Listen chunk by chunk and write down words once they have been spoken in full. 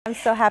I'm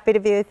so happy to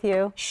be with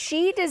you.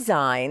 She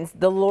designs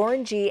the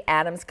Lauren G.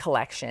 Adams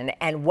collection,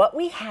 and what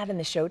we have in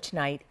the show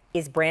tonight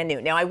is brand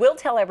new. Now, I will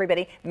tell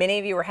everybody, many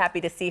of you are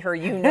happy to see her.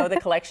 You know the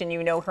collection,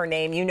 you know her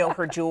name, you know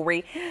her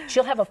jewelry.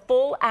 She'll have a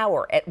full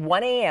hour at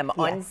 1 a.m.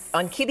 on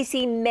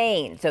QVC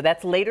Maine. So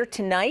that's later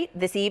tonight,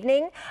 this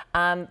evening.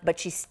 But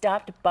she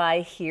stopped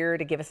by here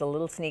to give us a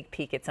little sneak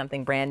peek at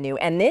something brand new.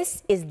 And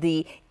this is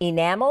the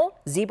Enamel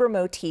Zebra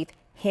Motif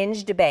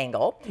Hinged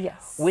Bangle,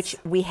 which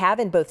we have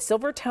in both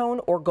silver tone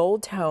or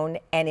gold tone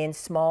and in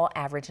small,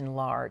 average, and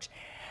large.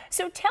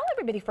 So tell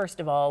everybody, first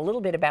of all, a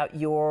little bit about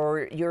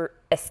your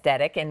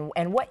aesthetic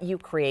and what you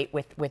create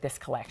with this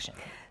collection.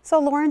 So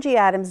Lauren G.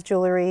 Adams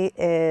jewelry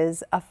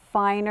is a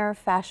finer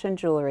fashion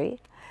jewelry.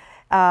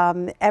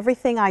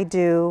 Everything I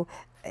do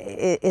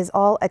is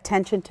all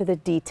attention to the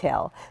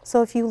detail.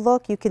 So if you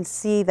look, you can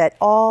see that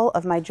all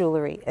of my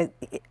jewelry,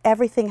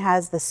 everything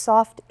has the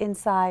soft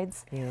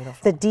insides,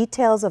 the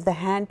details of the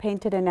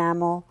hand-painted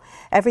enamel.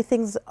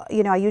 Everything's,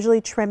 you know, I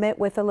usually trim it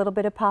with a little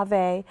bit of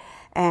pave.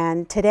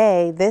 And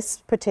today,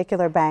 this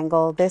particular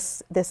bangle,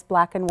 this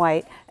black and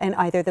white, and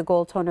either the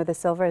gold tone or the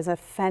silver, is a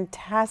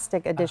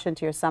fantastic addition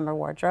to your summer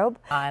wardrobe.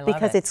 I love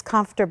because it's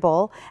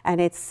comfortable and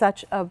it's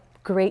such a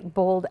great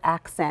bold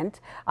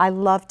accent. I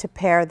love to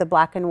pair the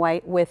black and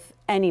white with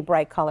any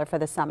bright color for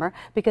the summer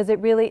because it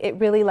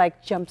really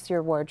like jumps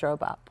your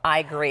wardrobe up. I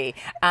agree.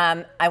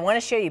 I want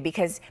to show you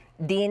because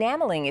the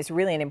enameling is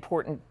really an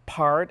important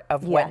part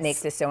of what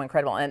makes this so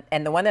incredible.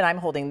 And the one that I'm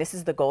holding, this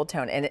is the gold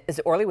tone. And as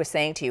Orly was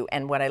saying to you,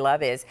 and what I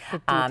love is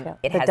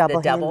it has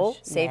the double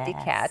safety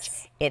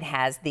catch. It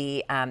has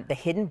the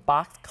hidden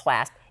box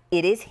clasp.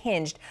 It is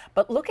hinged,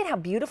 but look at how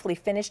beautifully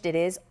finished it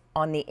is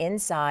on the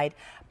inside.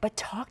 But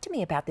talk to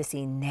me about this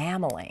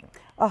enameling.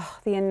 Oh,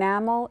 the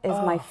enamel is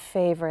my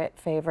favorite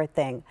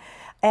thing.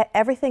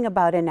 Everything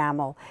about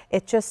enamel,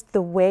 it just,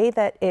 the way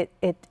that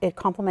it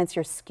complements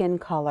your skin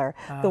color,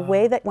 the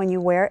way that when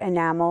you wear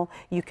enamel,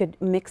 you could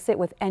mix it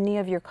with any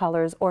of your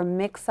colors or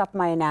mix up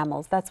my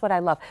enamels. That's what I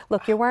love.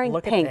 Look, you're wearing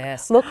pink. At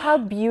this. Look how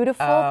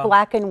beautiful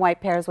black and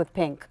white pairs with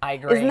pink. I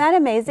agree. Isn't that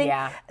amazing?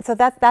 Yeah. So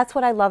that's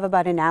what I love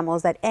about enamel,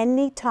 is that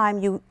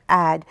anytime you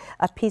add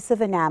a piece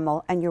of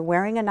enamel and you're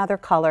wearing another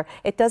color,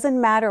 it doesn't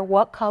matter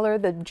what color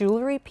the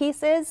jewelry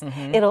piece is,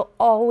 it'll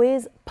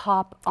always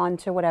pop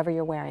onto whatever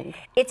you're wearing.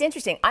 It's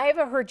interesting. I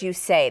have heard you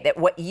say that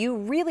what you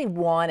really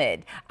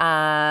wanted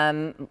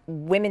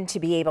women to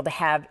be able to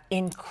have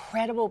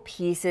incredible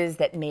pieces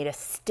that made a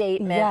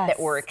statement, that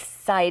were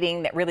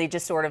exciting, that really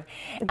just sort of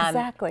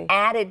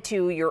added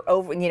to your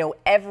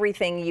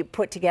everything you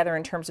put together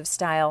in terms of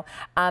style,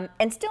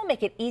 and still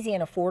make it easy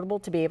and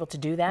affordable to be able to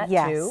do that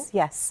too.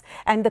 Yes,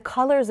 and the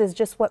colors is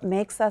just what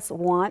makes us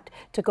want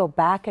to go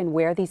back and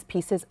wear these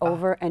pieces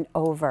over and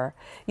over.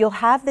 You'll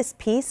have this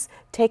piece,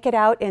 take it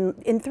out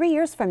in 3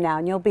 years from now,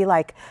 and you'll be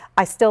like,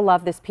 I still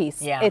love this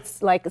piece.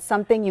 It's like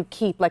something you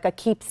keep, like a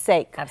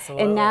keepsake.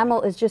 Absolutely.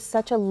 Enamel is just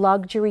such a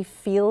luxury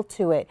feel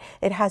to it.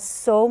 It has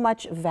so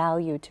much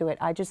value to it.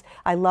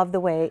 I love the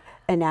way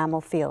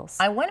enamel feels.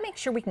 I want to make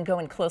sure we can go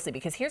in closely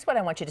because here's what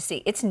I want you to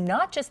see. It's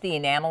not just the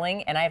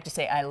enameling, and I have to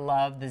say I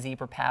love the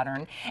zebra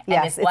pattern.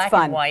 And this black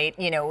and white,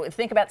 you know,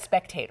 think about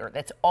Spectator.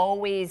 That's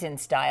always in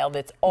style.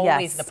 That's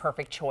always the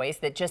perfect choice.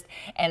 That just,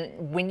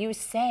 and when you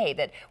say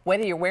that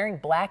whether you're wearing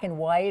black and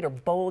white or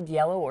bold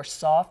yellow or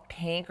soft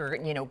pink or,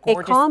 you know,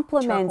 gorgeous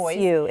complements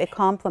turquoise, it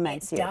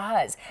complements you. It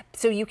does.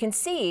 So you can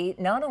see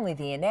not only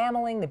the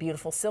enameling, the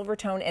beautiful silver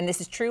tone, and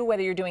this is true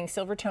whether you're doing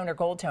silver tone or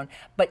gold tone,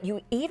 but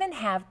you even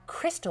have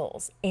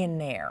crystals in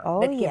there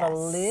that give a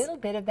little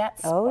bit of that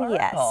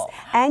sparkle.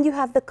 And you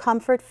have the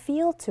comfort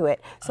feel to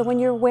it. So when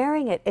you're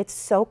wearing it, it's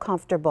so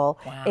comfortable.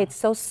 It's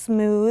so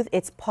smooth.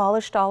 It's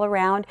polished all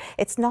around.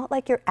 It's not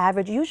like your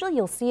average. Usually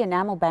you'll see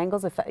enamel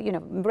bangles, you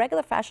know,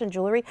 regular fashion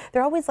jewelry.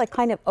 They're always like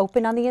kind of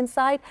open on the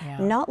inside.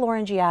 Not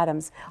Lauren G.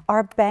 Adams.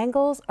 Our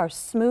bangles are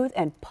smooth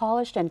and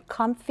polished and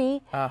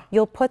comfy.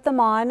 You'll put them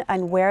on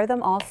and wear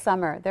them all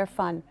summer. They're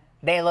fun.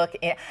 They look,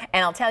 and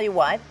I'll tell you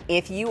what,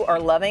 if you are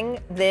loving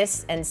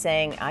this and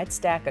saying, I'd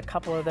stack a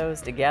couple of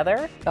those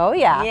together. Oh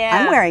yeah,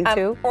 I'm wearing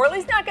two.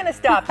 Orly's not going to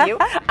stop you.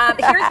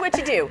 Here's what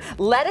you do.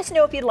 Let us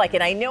know if you'd like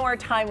it. I know our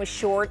time was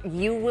short.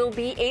 You will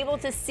be able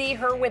to see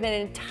her with an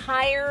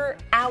entire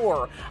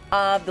hour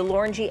of the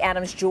Lauren G.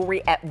 Adams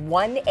jewelry at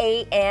 1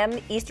 a.m.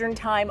 Eastern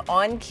Time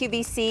on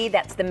QVC.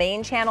 That's the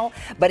main channel.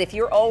 But if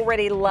you're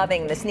already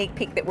loving the sneak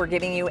peek that we're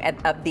giving you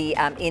of the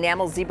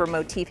Enamel Zebra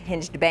Motif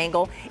Hinged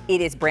Bangle, it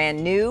is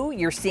brand new.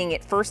 You're seeing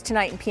it first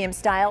tonight in PM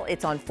Style.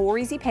 It's on 4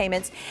 easy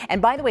payments.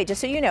 And by the way, just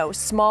so you know,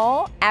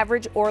 small,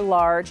 average, or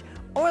large.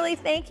 Orly,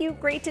 thank you.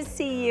 Great to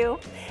see you.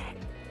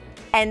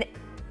 And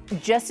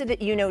just so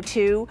that you know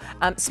too,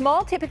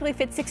 small typically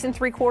fits 6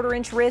 3/4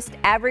 inch wrist.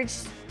 Average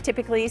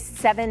typically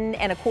 7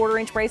 1/4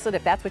 inch bracelet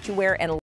if that's what you wear. And